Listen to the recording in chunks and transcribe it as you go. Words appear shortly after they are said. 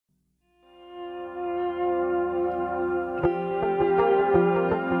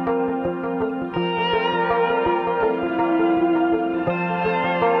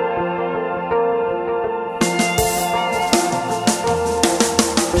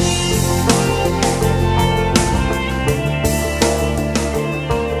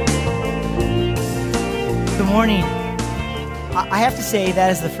I have to say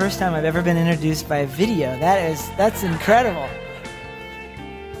that is the first time I've ever been introduced by a video. That's incredible.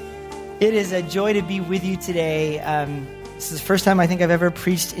 It is a joy to be with you today. This is the first time I think I've ever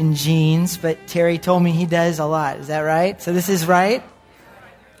preached in jeans, but Terry told me he does a lot. Is that right? So this is right?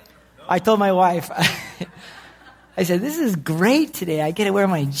 I told my wife, I said, this is great today. I get to wear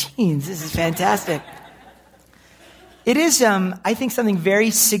my jeans. This is fantastic. It is, I think, something very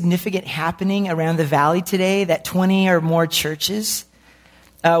significant happening around the valley today, that 20 or more churches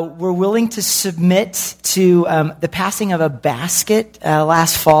were willing to submit to the passing of a basket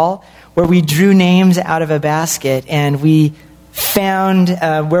last fall, where we drew names out of a basket, and we found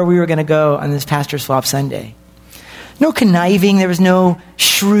where we were going to go on this Pastor Swap Sunday. No conniving. There was no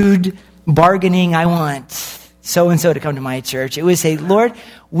shrewd bargaining. I want so-and-so to come to my church. It was say, Lord,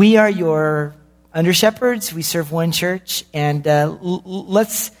 we are your under shepherds. We serve one church, and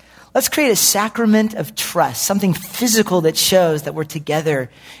let's create a sacrament of trust, something physical that shows that we're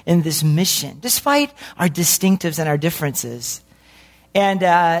together in this mission, despite our distinctives and our differences. And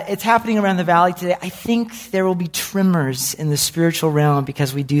it's happening around the valley today. I think there will be tremors in the spiritual realm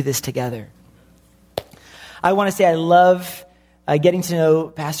because we do this together. I want to say I love getting to know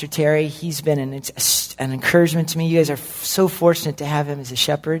Pastor Terry. He's been an encouragement to me. You guys are so fortunate to have him as a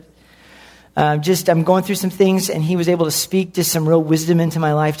shepherd. I'm going through some things, and he was able to speak just some real wisdom into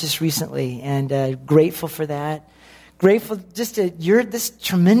my life just recently, and grateful for that. Grateful just to this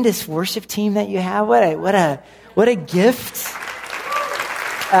tremendous worship team that you have. What a gift.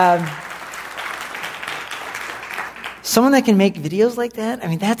 Someone that can make videos like that. I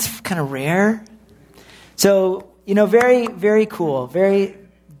mean, that's kind of rare. So, very, very cool. Very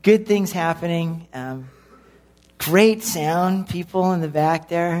good things happening. Great sound people in the back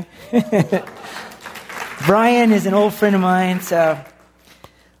there. Brian is an old friend of mine, so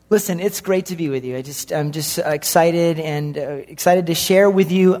listen, it's great to be with you. I'm just excited and excited to share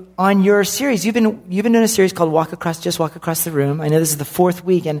with you on your series. You've been doing a series called Walk Across the Room. I know this is the fourth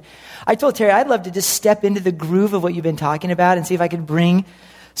week, and I told Terry I'd love to just step into the groove of what you've been talking about and see if I could bring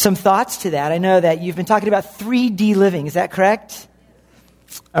some thoughts to that. I know that you've been talking about 3D living. Is that correct?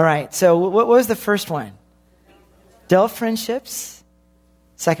 All right. So what was the first one? Delve friendships.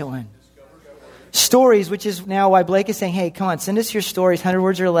 Second one. Stories, which is now why Blake is saying, hey, come on, send us your stories, 100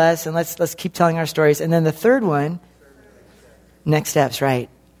 words or less, and let's keep telling our stories. And then the third one, next steps, right.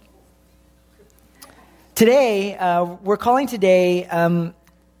 Today, we're calling today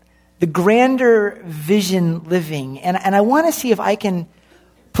the grander vision living. And I want to see if I can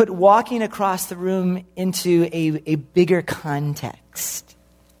put walking across the room into a bigger context.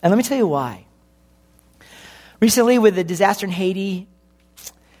 And let me tell you why. Recently, with the disaster in Haiti,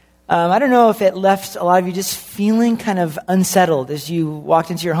 I don't know if it left a lot of you just feeling kind of unsettled as you walked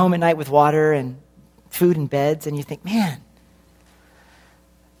into your home at night with water and food and beds, and you think, man,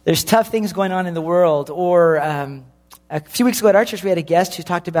 there's tough things going on in the world. Or a few weeks ago at our church, we had a guest who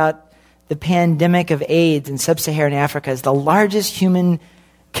talked about the pandemic of AIDS in sub-Saharan Africa as the largest human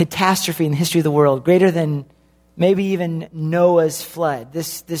catastrophe in the history of the world, greater than maybe even Noah's flood.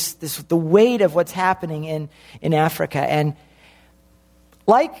 The weight of what's happening in Africa. And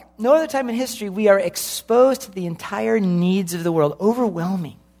like no other time in history, we are exposed to the entire needs of the world,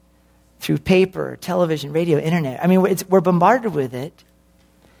 overwhelming, through paper, television, radio, internet. I mean, we're bombarded with it.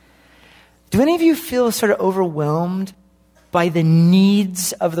 Do any of you feel sort of overwhelmed by the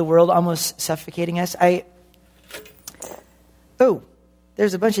needs of the world, almost suffocating us?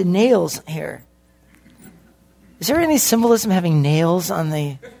 There's a bunch of nails here. Is there any symbolism having nails on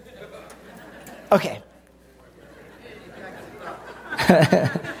the... Okay.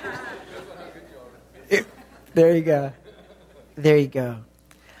 There you go. There you go.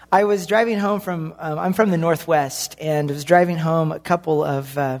 I was driving home from... I'm from the Northwest, and I was driving home a couple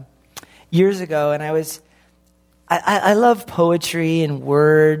of years ago, and I love poetry and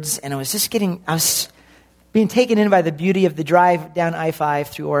words, and I was being taken in by the beauty of the drive down I-5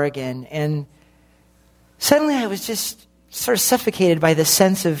 through Oregon, and suddenly I was just sort of suffocated by the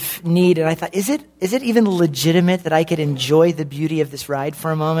sense of need, and I thought, is it even legitimate that I could enjoy the beauty of this ride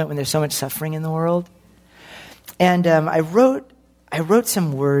for a moment when there's so much suffering in the world? And I wrote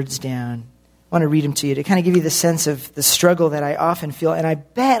some words down. I want to read them to you to kind of give you the sense of the struggle that I often feel, and I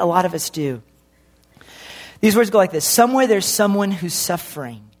bet a lot of us do. These words go like this: somewhere there's someone who's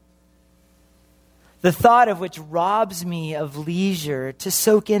suffering, the thought of which robs me of leisure to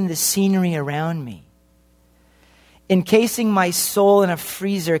soak in the scenery around me, encasing my soul in a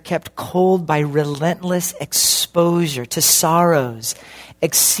freezer kept cold by relentless exposure to sorrows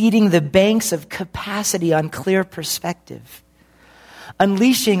exceeding the banks of capacity on clear perspective,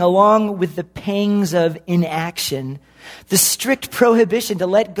 unleashing along with the pangs of inaction The strict prohibition to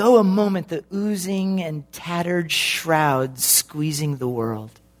let go a moment, the oozing and tattered shrouds squeezing the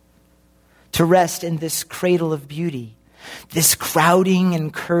world. To rest in this cradle of beauty, this crowding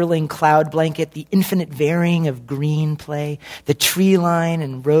and curling cloud blanket, the infinite varying of green play, the tree line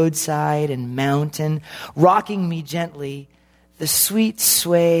and roadside and mountain, rocking me gently, the sweet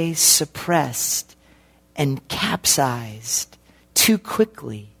sway suppressed and capsized too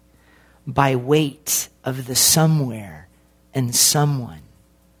quickly by weight of the somewhere and someone.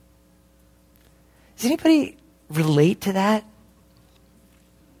 Does anybody relate to that?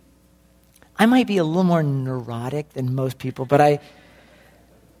 I might be a little more neurotic than most people, but I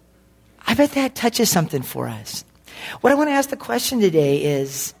bet that touches something for us. What I want to ask the question today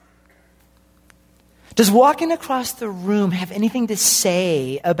is, does walking across the room have anything to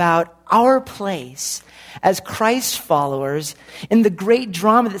say about our place as Christ followers in the great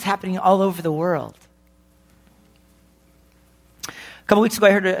drama that's happening all over the world? A couple weeks ago,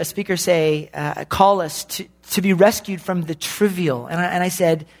 I heard a speaker say, call us to be rescued from the trivial. And I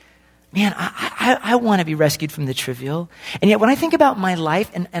said, man, I want to be rescued from the trivial. And yet when I think about my life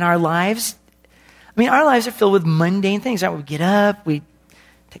and our lives, I mean, our lives are filled with mundane things, right? We get up, we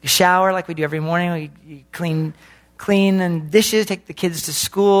take a shower like we do every morning, we clean and dishes, take the kids to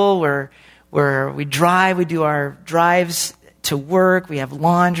school, we drive, we do our drives to work, we have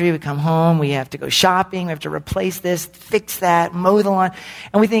laundry, we come home, we have to go shopping, we have to replace this, fix that, mow the lawn.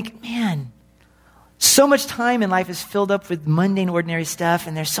 And we think, man, so much time in life is filled up with mundane, ordinary stuff,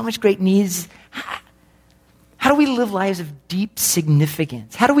 and there's so much great needs. How do we live lives of deep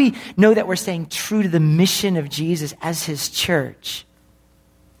significance? How do we know that we're staying true to the mission of Jesus as his church?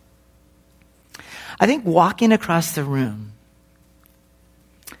 I think walking across the room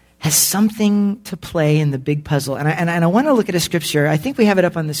has something to play in the big puzzle. And I want to look at a scripture. I think we have it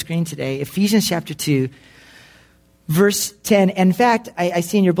up on the screen today. Ephesians chapter 2, verse 10. And in fact, I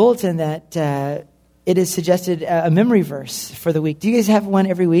see in your bulletin that it is suggested a memory verse for the week. Do you guys have one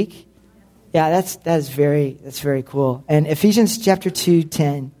every week? Yeah, that's very cool. And Ephesians chapter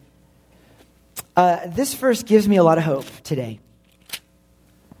 2:10. This verse gives me a lot of hope today.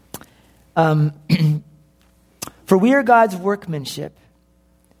 For we are God's workmanship,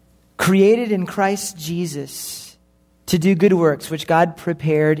 created in Christ Jesus to do good works, which God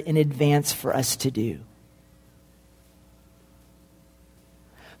prepared in advance for us to do.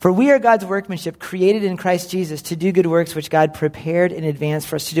 For we are God's workmanship, created in Christ Jesus to do good works, which God prepared in advance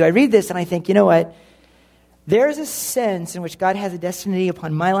for us to do. I read this and I think, you know what? There's a sense in which God has a destiny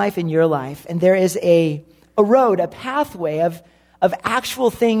upon my life and your life, and there is a road, a pathway of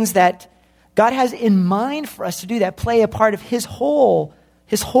actual things that God has in mind for us to do that play a part of his whole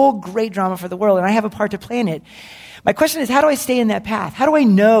great drama for the world, and I have a part to play in it. My question is, how do I stay in that path? How do I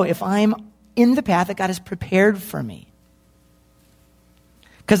know if I'm in the path that God has prepared for me?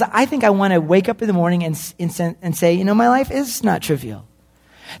 Because I think I want to wake up in the morning and say, you know, my life is not trivial.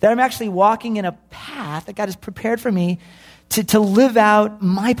 That I'm actually walking in a path that God has prepared for me to live out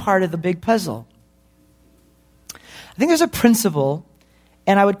my part of the big puzzle. I think there's a principle,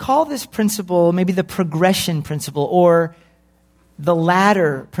 and I would call this principle maybe the progression principle, or the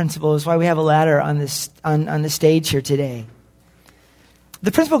ladder principle is why we have a ladder on the stage here today.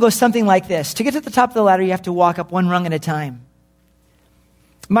 The principle goes something like this. To get to the top of the ladder, you have to walk up one rung at a time.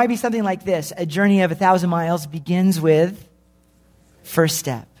 It might be something like this. A journey of 1,000 miles begins with first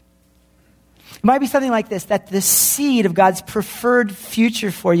step. It might be something like this, that the seed of God's preferred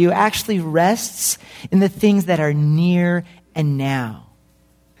future for you actually rests in the things that are near and now.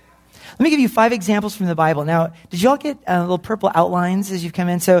 Let me give you 5 examples from the Bible. Now, did you all get little purple outlines as you've come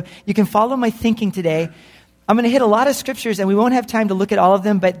in? So you can follow my thinking today. I'm going to hit a lot of scriptures, and we won't have time to look at all of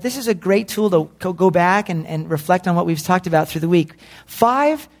them, but this is a great tool to go back and reflect on what we've talked about through the week.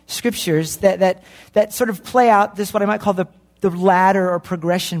 5 scriptures that sort of play out this, what I might call the ladder or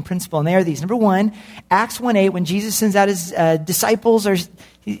progression principle, and they are these. Number 1, Acts 1:8, when Jesus sends out his disciples, or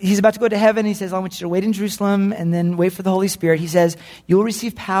he's about to go to heaven, he says, I want you to wait in Jerusalem and then wait for the Holy Spirit. He says, you will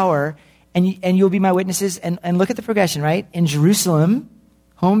receive power and you'll be my witnesses. And look at the progression, right? In Jerusalem,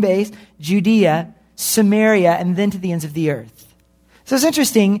 home base, Judea, Samaria, and then to the ends of the earth. So it's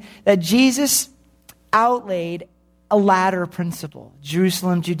interesting that Jesus outlaid a ladder principle.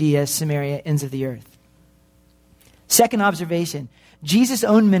 Jerusalem, Judea, Samaria, ends of the earth. Second observation, Jesus'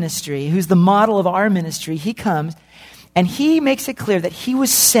 own ministry, who's the model of our ministry, he comes and he makes it clear that he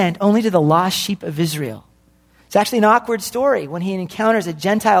was sent only to the lost sheep of Israel. It's actually an awkward story when he encounters a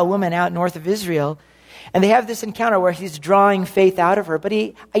Gentile woman out north of Israel, and they have this encounter where he's drawing faith out of her, but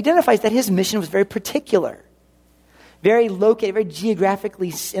he identifies that his mission was very particular, very located, very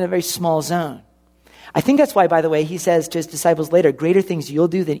geographically in a very small zone. I think that's why, by the way, he says to his disciples later, greater things you'll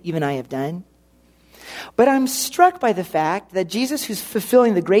do than even I have done. But I'm struck by the fact that Jesus, who's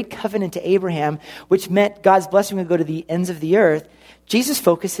fulfilling the great covenant to Abraham, which meant God's blessing would go to the ends of the earth, Jesus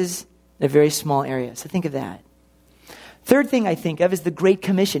focuses in a very small area. So think of that. Third thing I think of is the Great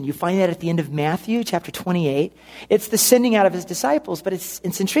Commission. You find that at the end of Matthew chapter 28. It's the sending out of his disciples, but it's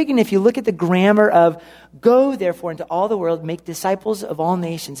intriguing if you look at the grammar of go, therefore, into all the world, make disciples of all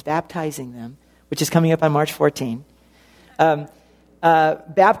nations, baptizing them, which is coming up on March 14.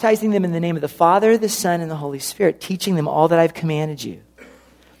 Baptizing them in the name of the Father, the Son, and the Holy Spirit, teaching them all that I've commanded you.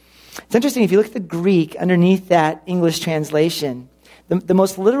 It's interesting, if you look at the Greek underneath that English translation, the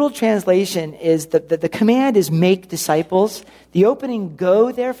most literal translation is that the command is make disciples. The opening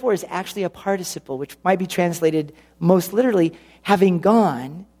go, therefore, is actually a participle, which might be translated most literally, having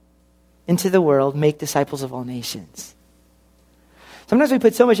gone into the world, make disciples of all nations. Sometimes we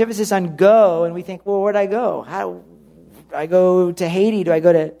put so much emphasis on go, and we think, well, where'd I go? How do I go to Haiti? Do I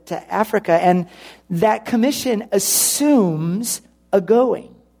go to Africa? And that commission assumes a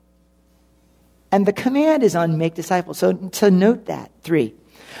going. And the command is on make disciples. So note that. 3.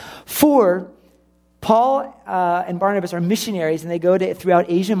 4, Paul and Barnabas are missionaries, and they go throughout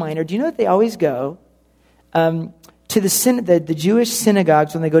Asia Minor. Do you know that they always go to the Jewish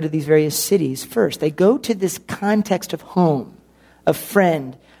synagogues when they go to these various cities first? They go to this context of home, of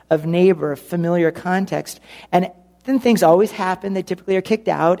friend, of neighbor, of familiar context. And then things always happen. They typically are kicked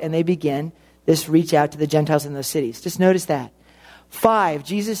out, and they begin this reach out to the Gentiles in those cities. Just notice that. 5,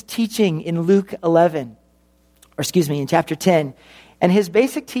 Jesus teaching in in chapter 10. And his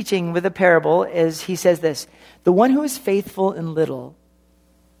basic teaching with a parable is, he says this, the one who is faithful in little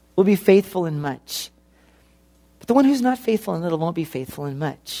will be faithful in much. But the one who's not faithful in little won't be faithful in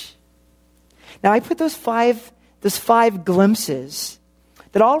much. Now I put those five glimpses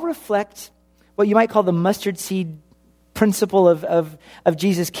that all reflect what you might call the mustard seed principle of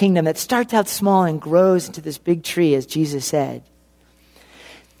Jesus' kingdom that starts out small and grows into this big tree, as Jesus said.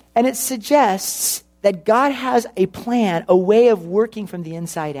 And it suggests that God has a plan, a way of working from the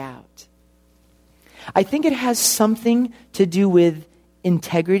inside out. I think it has something to do with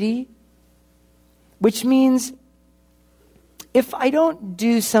integrity, which means if I don't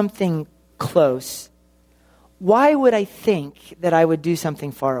do something close, why would I think that I would do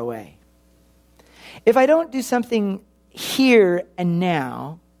something far away? If I don't do something here and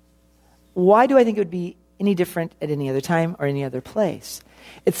now, why do I think it would be any different at any other time or any other place?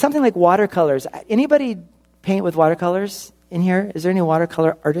 It's something like watercolors. Anybody paint with watercolors in here? Is there any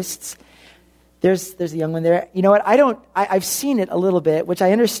watercolor artists? There's a young one there. You know what? I've seen it a little bit, which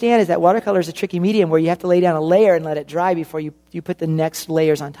I understand is that watercolor is a tricky medium where you have to lay down a layer and let it dry before you put the next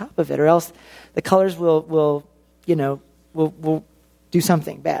layers on top of it, or else the colors will do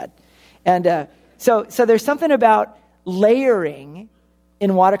something bad. And so there's something about layering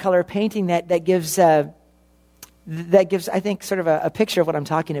in watercolor painting that gives, I think, sort of a picture of what I'm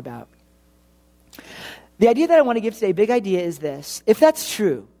talking about. The idea that I want to give today, big idea, is this. If that's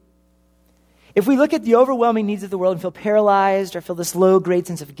true, if we look at the overwhelming needs of the world and feel paralyzed or feel this low grade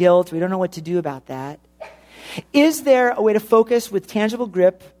sense of guilt, we don't know what to do about that, is there a way to focus with tangible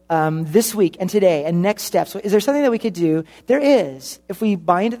grip this week and today and next steps? So is there something that we could do? There is, if we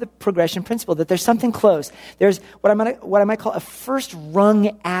buy into the progression principle, that there's something close. There's what I might call a first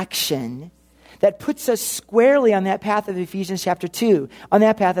rung action that puts us squarely on that path of Ephesians chapter 2, on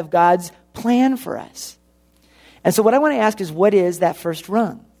that path of God's plan for us. And so what I want to ask is, what is that first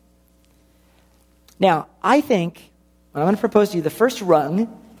rung? Now, I think, what I'm going to propose to you, the first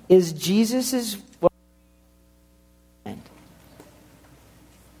rung is Jesus'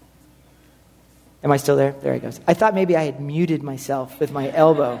 Am I still there? There he goes. I thought maybe I had muted myself with my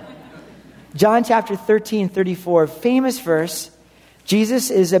elbow. John chapter 13:34, famous verse.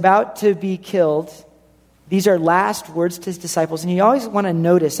 Jesus is about to be killed. These are last words to his disciples. And you always want to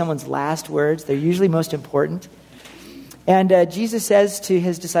notice someone's last words. They're usually most important. And Jesus says to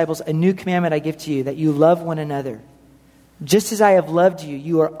his disciples, a new commandment I give to you, that you love one another. Just as I have loved you,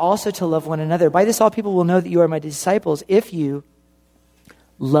 you are also to love one another. By this all people will know that you are my disciples, if you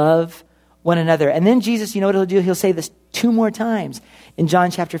love one another. And then Jesus, you know what he'll do? He'll say this 2 more times in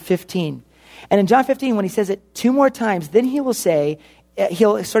John chapter 15. And in John 15, when he says it 2 more times, then he will say,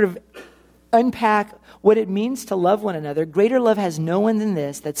 he'll sort of unpack what it means to love one another. Greater love has no one than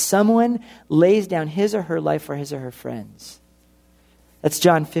this, that someone lays down his or her life for his or her friends. That's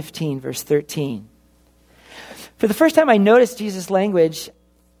John 15, verse 13. For the first time I noticed Jesus' language,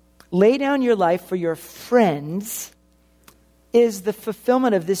 lay down your life for your friends, is the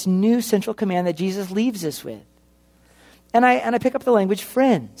fulfillment of this new central command that Jesus leaves us with. And I pick up the language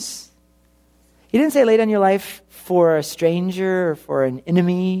friends. He didn't say lay down your life for a stranger or for an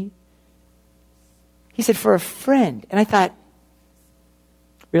enemy. He said for a friend. And I thought,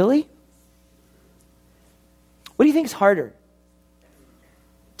 really? What do you think is harder?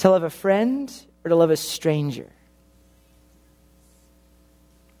 To love a friend or to love a stranger?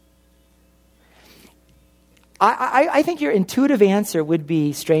 I think your intuitive answer would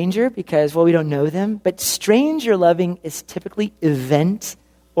be stranger because, well, we don't know them. But stranger loving is typically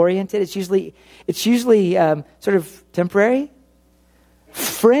event-oriented. It's usually sort of temporary.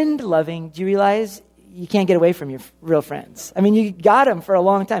 Friend loving, do you realize you can't get away from your real friends? I mean, you got them for a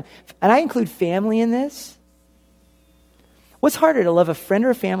long time. And I include family in this. What's harder, to love a friend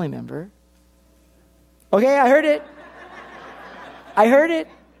or a family member? Okay, I heard it. I heard it.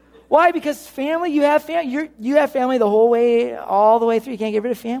 Why? Because family, you have family. You have family all the way through. You can't get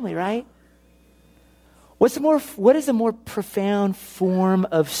rid of family, right? What is a more profound form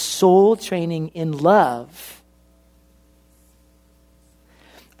of soul training in love?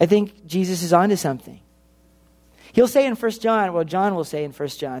 I think Jesus is onto something. He'll say in 1 John, well, John will say in 1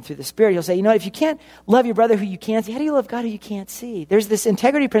 John through the Spirit, he'll say, you know, if you can't love your brother who you can't see, how do you love God who you can't see? There's this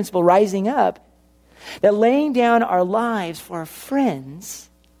integrity principle rising up that laying down our lives for our friends,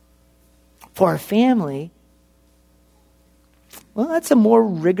 for our family, well, that's a more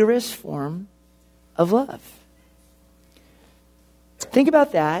rigorous form of love. Think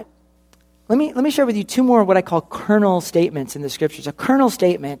about that. Let me share with you two more what I call kernel statements in the Scriptures. A kernel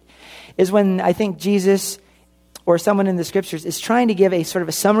statement is when I think Jesus or someone in the Scriptures is trying to give a sort of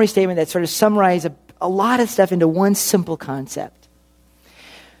a summary statement that sort of summarizes a lot of stuff into one simple concept.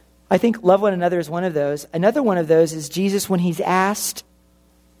 I think love one another is one of those. Another one of those is Jesus when he's asked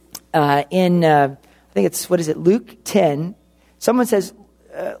I think it's, Luke 10. Someone says,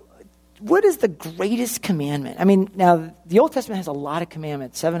 what is the greatest commandment? I mean, now, the Old Testament has a lot of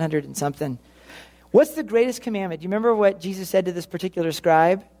commandments, 700 and something. What's the greatest commandment? Do you remember what Jesus said to this particular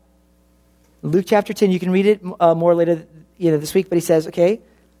scribe? Luke chapter 10, you can read it more later this week, but he says, okay,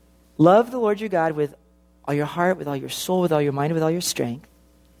 love the Lord your God with all your heart, with all your soul, with all your mind, with all your strength.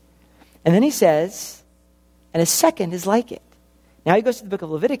 And then he says, and a second is like it. Now he goes to the book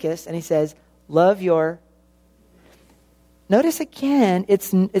of Leviticus and he says, love your... Notice again,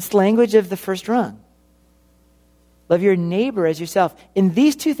 it's language of the first rung. Love your neighbor as yourself. In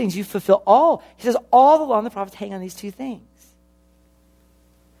these two things you fulfill all. He says all the law and the prophets hang on these two things.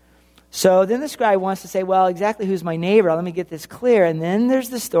 So then the scribe wants to say, well, exactly who's my neighbor? Let me get this clear. And then there's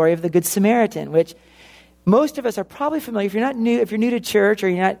the story of the Good Samaritan, which most of us are probably familiar. If you're new to church or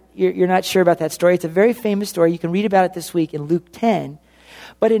you're not sure about that story, it's a very famous story. You can read about it this week in Luke 10.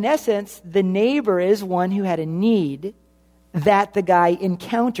 But in essence, the neighbor is one who had a need that the guy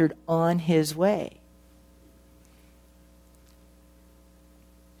encountered on his way.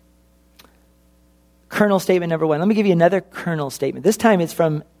 Kernel statement number one. Let me give you another kernel statement. This time it's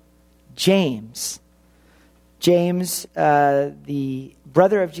from James. James, the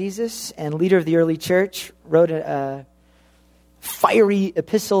brother of Jesus and leader of the early church, wrote a fiery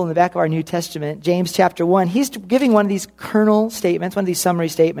epistle in the back of our New Testament, James chapter 1. He's giving one of these kernel statements, one of these summary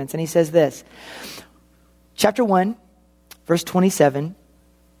statements, and he says this. Chapter 1, verse 27,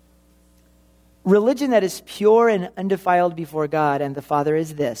 religion that is pure and undefiled before God and the Father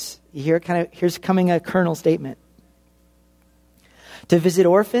is this. Here's coming a kernel statement. To visit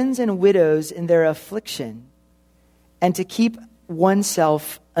orphans and widows in their affliction and to keep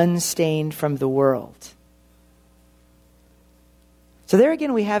oneself unstained from the world. So there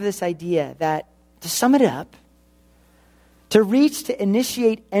again we have this idea that, to sum it up, to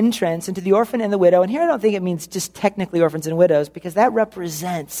initiate entrance into the orphan and the widow, and here I don't think it means just technically orphans and widows, because that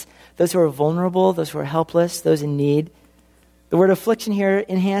represents those who are vulnerable, those who are helpless, those in need. The word affliction here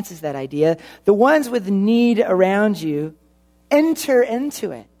enhances that idea. The ones with need around you, enter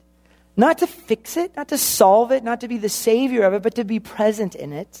into it. Not to fix it, not to solve it, not to be the savior of it, but to be present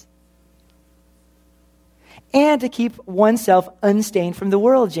in it. And to keep oneself unstained from the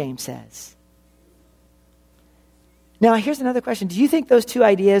world, James says. Now, here's another question. Do you think those two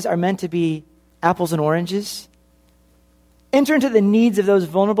ideas are meant to be apples and oranges? Enter into the needs of those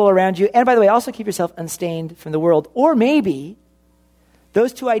vulnerable around you. And by the way, also keep yourself unstained from the world. Or maybe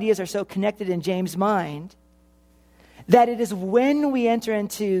those two ideas are so connected in James' mind that it is when we enter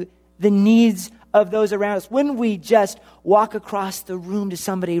into the needs of those around us, when we just walk across the room to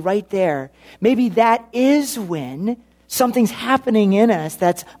somebody right there, maybe that is when something's happening in us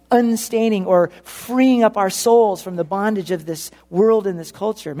that's unstaining or freeing up our souls from the bondage of this world and this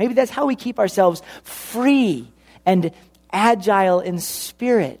culture. Maybe that's how we keep ourselves free and agile in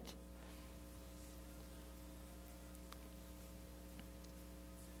spirit.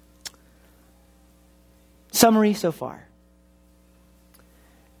 Summary so far.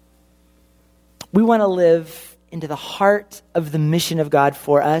 We want to live into the heart of the mission of God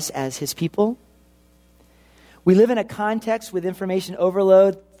for us as his people. We live in a context with information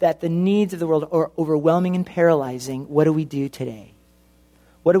overload that the needs of the world are overwhelming and paralyzing. What do we do today?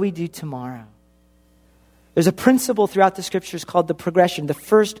 What do we do tomorrow? There's a principle throughout the scriptures called the progression, the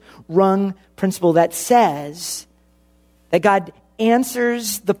first rung principle that says that God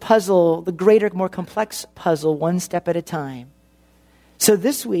answers the puzzle, the greater, more complex puzzle, one step at a time. So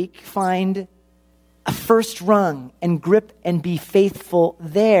this week, find a first rung and grip and be faithful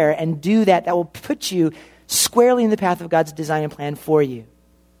there and do that. That will put you squarely in the path of God's design and plan for you.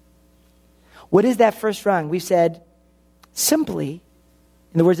 What is that first rung? We've said simply,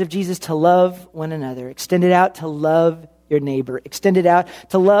 in the words of Jesus, to love one another. Extend it out to love your neighbor. Extend it out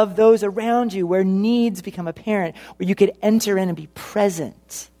to love those around you where needs become apparent, where you could enter in and be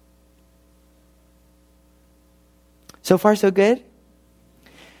present. So far, so good?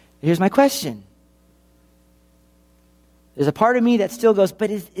 Here's my question. There's a part of me that still goes,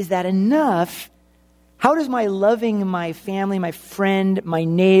 but is that enough? How does my loving my family, my friend, my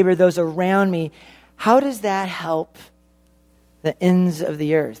neighbor, those around me, how does that help the ends of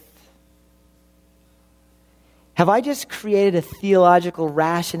the earth? Have I just created a theological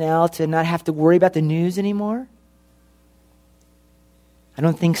rationale to not have to worry about the news anymore? I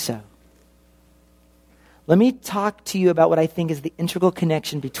don't think so. Let me talk to you about what I think is the integral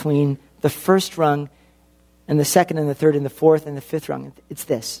connection between the first rung and the second and the third and the fourth and the fifth rung. It's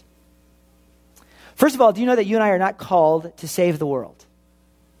this. First of all, do you know that you and I are not called to save the world?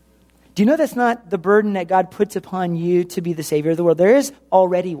 Do you know that's not the burden that God puts upon you to be the Savior of the world? There is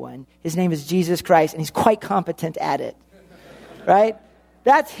already one. His name is Jesus Christ, and he's quite competent at it. Right?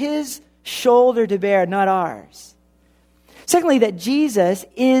 That's his shoulder to bear, not ours. Secondly, that Jesus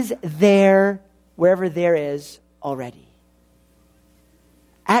is there wherever there is already.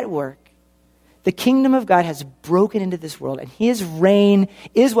 At work. The kingdom of God has broken into this world, and his reign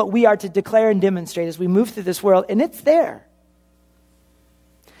is what we are to declare and demonstrate as we move through this world, and it's there.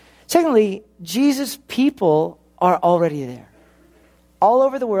 Secondly, Jesus' people are already there, all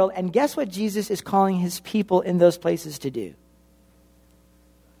over the world, and guess what Jesus is calling his people in those places to do?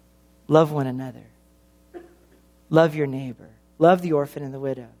 Love one another. Love your neighbor. Love the orphan and the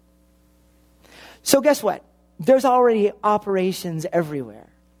widow. So guess what? There's already operations everywhere.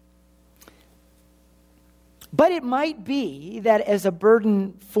 But it might be that as a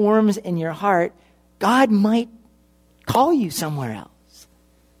burden forms in your heart, God might call you somewhere else.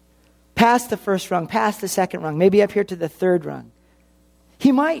 Past the first rung, past the second rung, maybe up here to the third rung.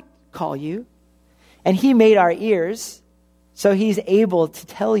 He might call you. And he made our ears, so he's able to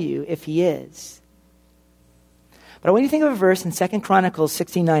tell you if he is. But when you think of a verse in 2 Chronicles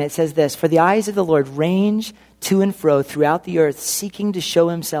 16:9, it says this, "For the eyes of the Lord range to and fro throughout the earth, seeking to show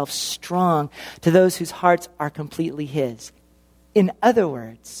himself strong to those whose hearts are completely his." In other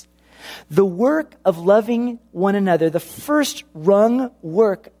words, the work of loving one another, the first rung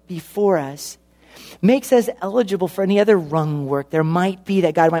work before us, makes us eligible for any other rung work there might be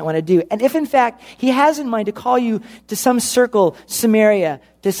that God might want to do. And if in fact he has in mind to call you to some circle, Samaria,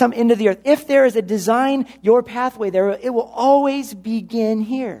 to some end of the earth, if there is a design, your pathway there, it will always begin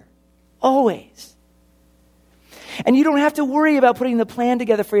here. Always. And you don't have to worry about putting the plan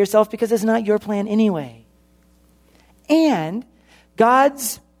together for yourself because it's not your plan anyway. And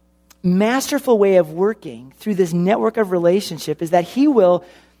God's masterful way of working through this network of relationship is that he will,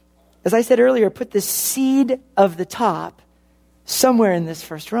 as I said earlier, put the seed of the top somewhere in this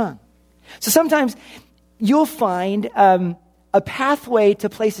first rung. So sometimes you'll find a pathway to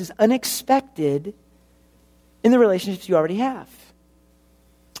places unexpected in the relationships you already have.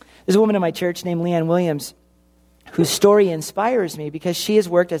 There's a woman in my church named Leanne Williams whose story inspires me because she has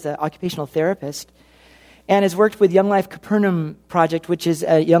worked as an occupational therapist and has worked with Young Life Capernaum Project, which is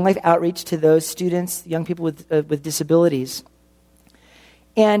a Young Life outreach to those students, young people with disabilities.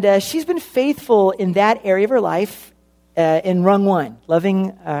 And she's been faithful in that area of her life in rung one,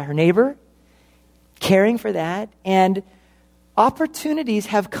 loving her neighbor, caring for that. And opportunities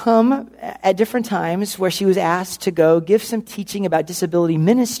have come at different times where she was asked to go give some teaching about disability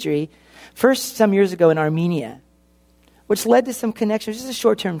ministry, first some years ago in Armenia, which led to some connections. This is a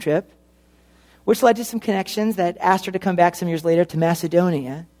short-term trip, which led to some connections that asked her to come back some years later to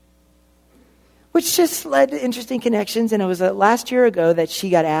Macedonia, which just led to interesting connections. And it was last year ago that she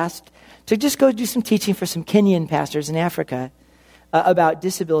got asked to just go do some teaching for some Kenyan pastors in Africa about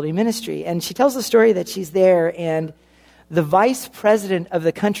disability ministry. And she tells the story that she's there and the vice president of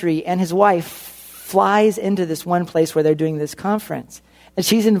the country and his wife flies into this one place where they're doing this conference. And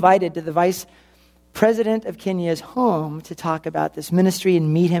she's invited to the vice president of Kenya's home to talk about this ministry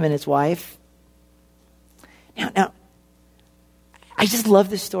and meet him and his wife. Now, I just love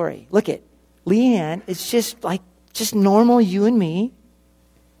this story. Look at Leanne. It's just normal you and me,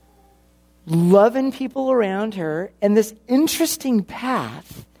 loving people around her, and this interesting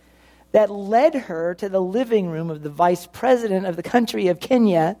path that led her to the living room of the vice president of the country of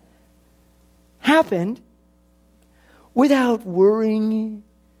Kenya happened without worrying,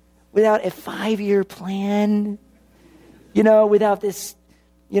 without a 5-year plan, without this,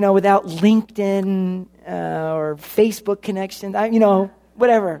 without LinkedIn or Facebook connections,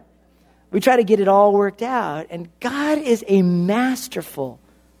 whatever. We try to get it all worked out. And God is a masterful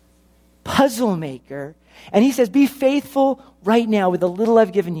puzzle maker. And he says, be faithful right now with the little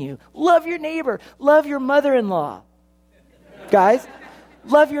I've given you. Love your neighbor. Love your mother-in-law. Guys,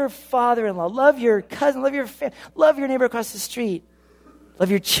 love your father-in-law. Love your cousin. Love your love your neighbor across the street. Love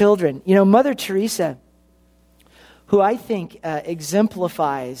your children. Mother Teresa, who I think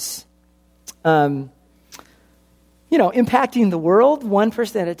exemplifies, impacting the world one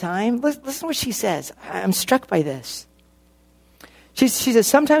person at a time. Listen to what she says. I'm struck by this. She says,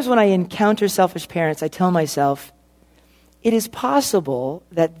 sometimes when I encounter selfish parents, I tell myself, it is possible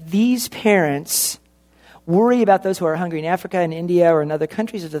that these parents worry about those who are hungry in Africa and India or in other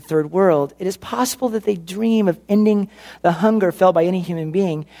countries of the third world. It is possible that they dream of ending the hunger felt by any human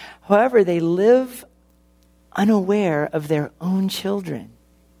being. However, they live unaware of their own children,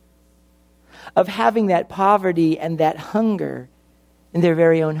 of having that poverty and that hunger in their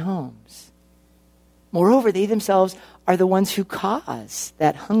very own homes. Moreover, they themselves are the ones who cause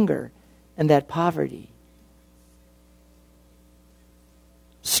that hunger and that poverty.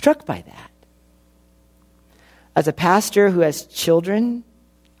 Struck by that. As a pastor who has children,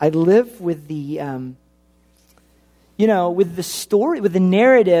 I live with the, with the story, with the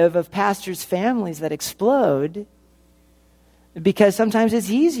narrative of pastors' families that explode, because sometimes it's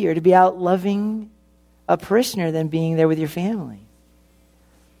easier to be out loving a parishioner than being there with your family.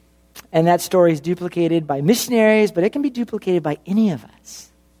 And that story is duplicated by missionaries, but it can be duplicated by any of us.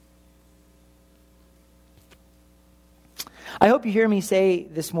 I hope you hear me say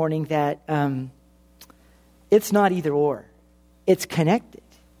this morning that it's not either or. It's connected.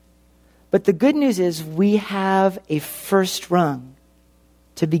 But the good news is we have a first rung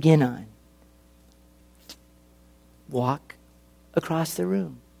to begin on. Walk across the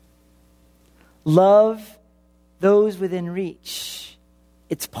room. Love those within reach.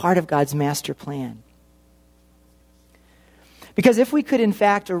 It's part of God's master plan. Because if we could in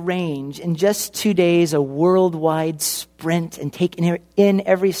fact arrange in just 2 days a worldwide sprint and take in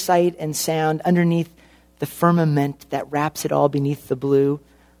every sight and sound underneath the firmament that wraps it all beneath the blue,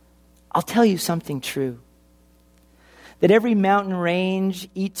 I'll tell you something true. That every mountain range,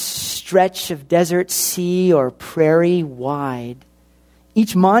 each stretch of desert, sea, or prairie wide,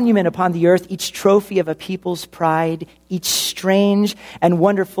 each monument upon the earth, each trophy of a people's pride, each strange and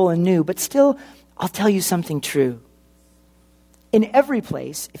wonderful and new. But still, I'll tell you something true. In every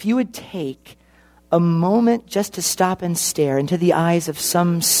place, if you would take a moment just to stop and stare into the eyes of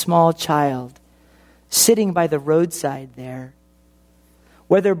some small child sitting by the roadside there,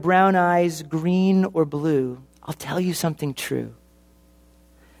 whether brown eyes, green or blue, I'll tell you something true.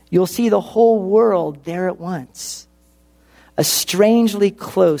 You'll see the whole world there at once. A strangely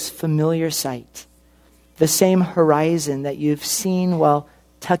close, familiar sight. The same horizon that you've seen while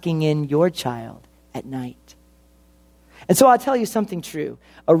tucking in your child at night. And so I'll tell you something true.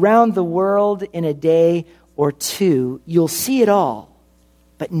 Around the world in a day or two, you'll see it all,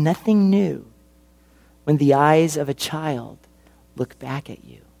 but nothing new when the eyes of a child look back at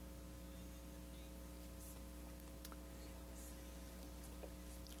you.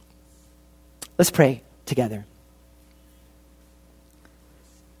 Let's pray together.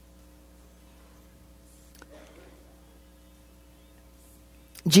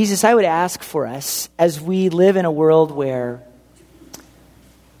 Jesus, I would ask for us as we live in a world where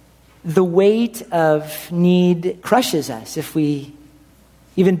the weight of need crushes us if we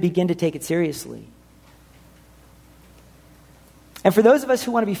even begin to take it seriously. And for those of us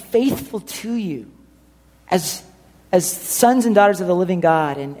who want to be faithful to you as sons and daughters of the living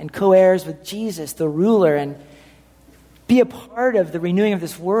God and co-heirs with Jesus, the ruler, and be a part of the renewing of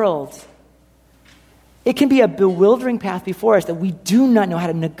this world, it can be a bewildering path before us that we do not know how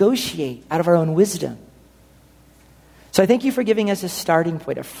to negotiate out of our own wisdom. So I thank you for giving us a starting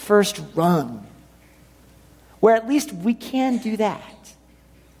point, a first rung, where at least we can do that.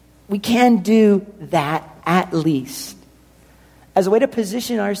 We can do that at least as a way to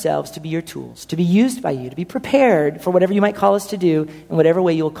position ourselves to be your tools, to be used by you, to be prepared for whatever you might call us to do in whatever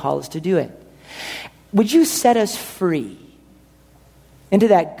way you'll call us to do it. would you set us free into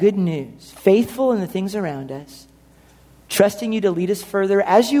that good news, faithful in the things around us, trusting you to lead us further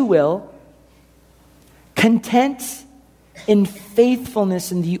as you will, content in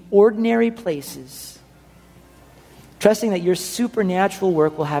faithfulness in the ordinary places, trusting that your supernatural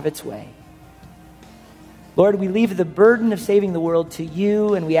work will have its way. Lord, we leave the burden of saving the world to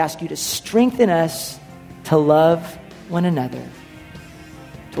you, and we ask you to strengthen us to love one another,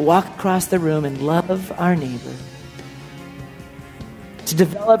 to walk across the room and love our neighbor, to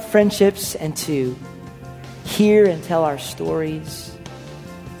develop friendships and to hear and tell our stories,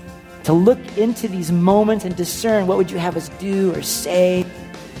 to look into these moments and discern what would you have us do or say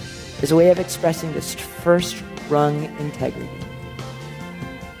as a way of expressing this first rung integrity.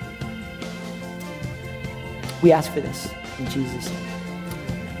 We ask for this in Jesus' name.